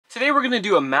Today we're going to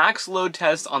do a max load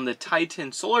test on the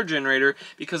Titan solar generator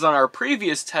because on our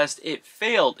previous test it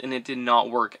failed and it did not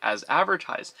work as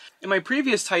advertised. And my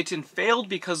previous Titan failed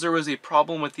because there was a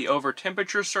problem with the over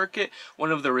temperature circuit.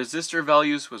 One of the resistor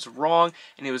values was wrong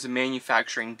and it was a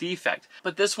manufacturing defect.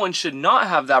 But this one should not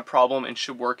have that problem and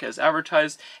should work as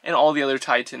advertised, and all the other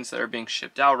Titans that are being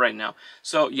shipped out right now.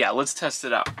 So yeah, let's test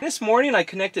it out. This morning I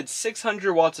connected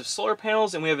 600 watts of solar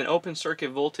panels and we have an open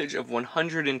circuit voltage of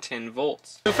 110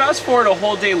 volts. So fast forward a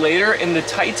whole day later and the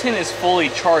Titan is fully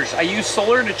charged. I used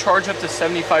solar to charge up to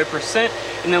 75%,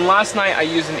 and then last night I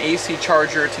used an AC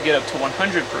charger to get up to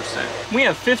 100%. We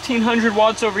have 1500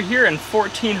 watts over here and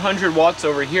 1400 watts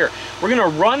over here. We're gonna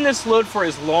run this load for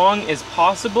as long as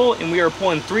possible, and we are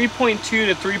pulling 3.2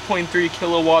 to 3.3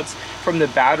 kilowatts from the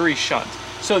battery shunt.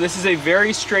 So this is a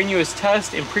very strenuous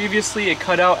test, and previously it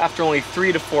cut out after only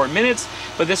 3 to 4 minutes,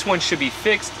 but this one should be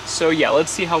fixed. So yeah, let's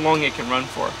see how long it can run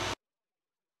for.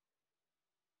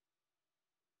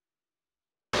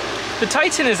 The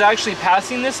Titan is actually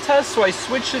passing this test, so I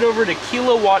switched it over to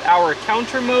kilowatt hour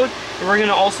counter mode, and we're going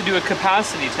to also do a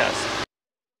capacity test.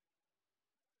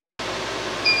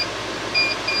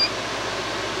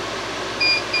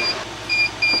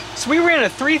 So we ran a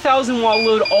 3000 watt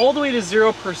load all the way to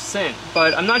 0%,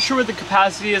 but I'm not sure what the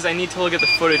capacity is. I need to look at the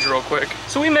footage real quick.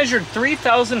 So we measured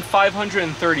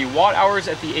 3,530 watt hours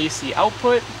at the AC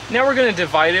output. Now we're going to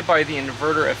divide it by the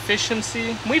inverter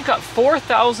efficiency. We've got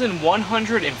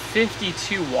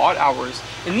 4,152 watt hours,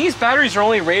 and these batteries are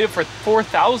only rated for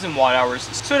 4,000 watt hours.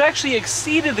 So it actually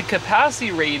exceeded the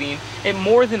capacity rating at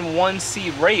more than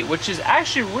 1C rate, which is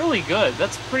actually really good.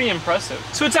 That's pretty impressive.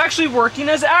 So it's actually working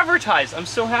as advertised. I'm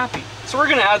so happy. So we're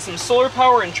gonna add some solar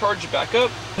power and charge it back up.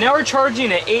 Now we're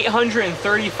charging at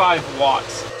 835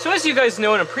 watts. So as you guys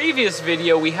know, in a previous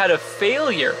video, we had a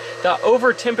failure. The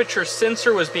over temperature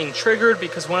sensor was being triggered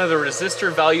because one of the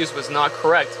resistor values was not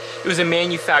correct. It was a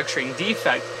manufacturing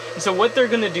defect. And so what they're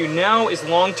going to do now is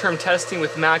long-term testing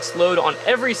with max load on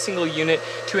every single unit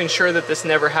to ensure that this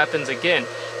never happens again.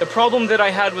 The problem that I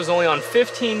had was only on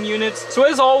 15 units, so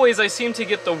as always I seem to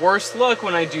get the worst luck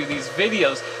when I do these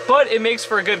videos, but it makes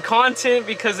for good content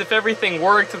because if everything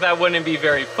worked, that wouldn't be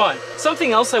very fun.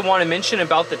 Something else I want to mention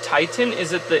about the Titan is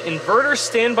that the inverter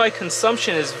standby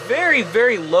consumption is very,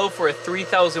 very low for a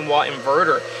 3000 watt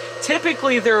inverter.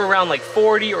 Typically they're around like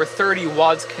 40 or 30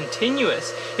 watts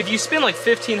continuous. If you spend like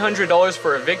 $1,500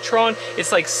 for a Victron,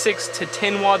 it's like 6 to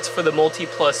 10 watts for the Multi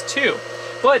Plus 2.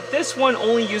 But this one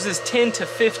only uses 10 to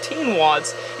 15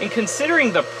 watts, and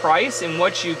considering the price and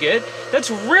what you get,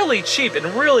 that's really cheap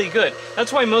and really good.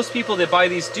 That's why most people that buy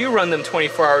these do run them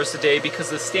 24 hours a day, because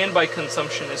the standby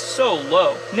consumption is so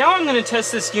low. Now I'm going to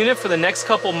test this unit for the next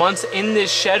couple months in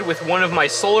this shed with one of my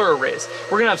solar arrays.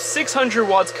 We're going to have 600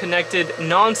 watts connected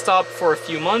non-stop for a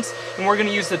few months, and we're going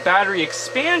to use the battery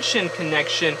expansion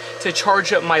connection to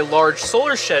charge up my large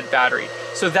solar shed battery.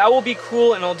 So that will be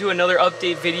cool, and I'll do another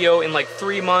update video in like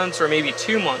 3 months or maybe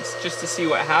 2 months just to see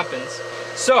what happens.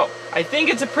 So I think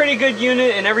it's a pretty good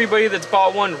unit, and everybody that's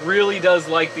bought one really does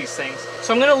like these things.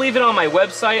 So I'm going to leave it on my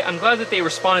website. I'm glad that they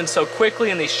responded so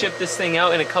quickly and they shipped this thing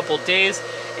out in a couple days.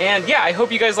 And yeah, I hope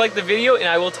you guys liked the video, and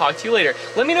I will talk to you later.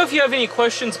 Let me know if you have any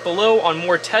questions below on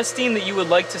more testing that you would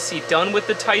like to see done with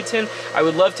the Titan. I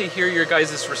would love to hear your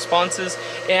guys' responses.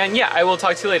 And yeah, I will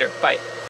talk to you later. Bye.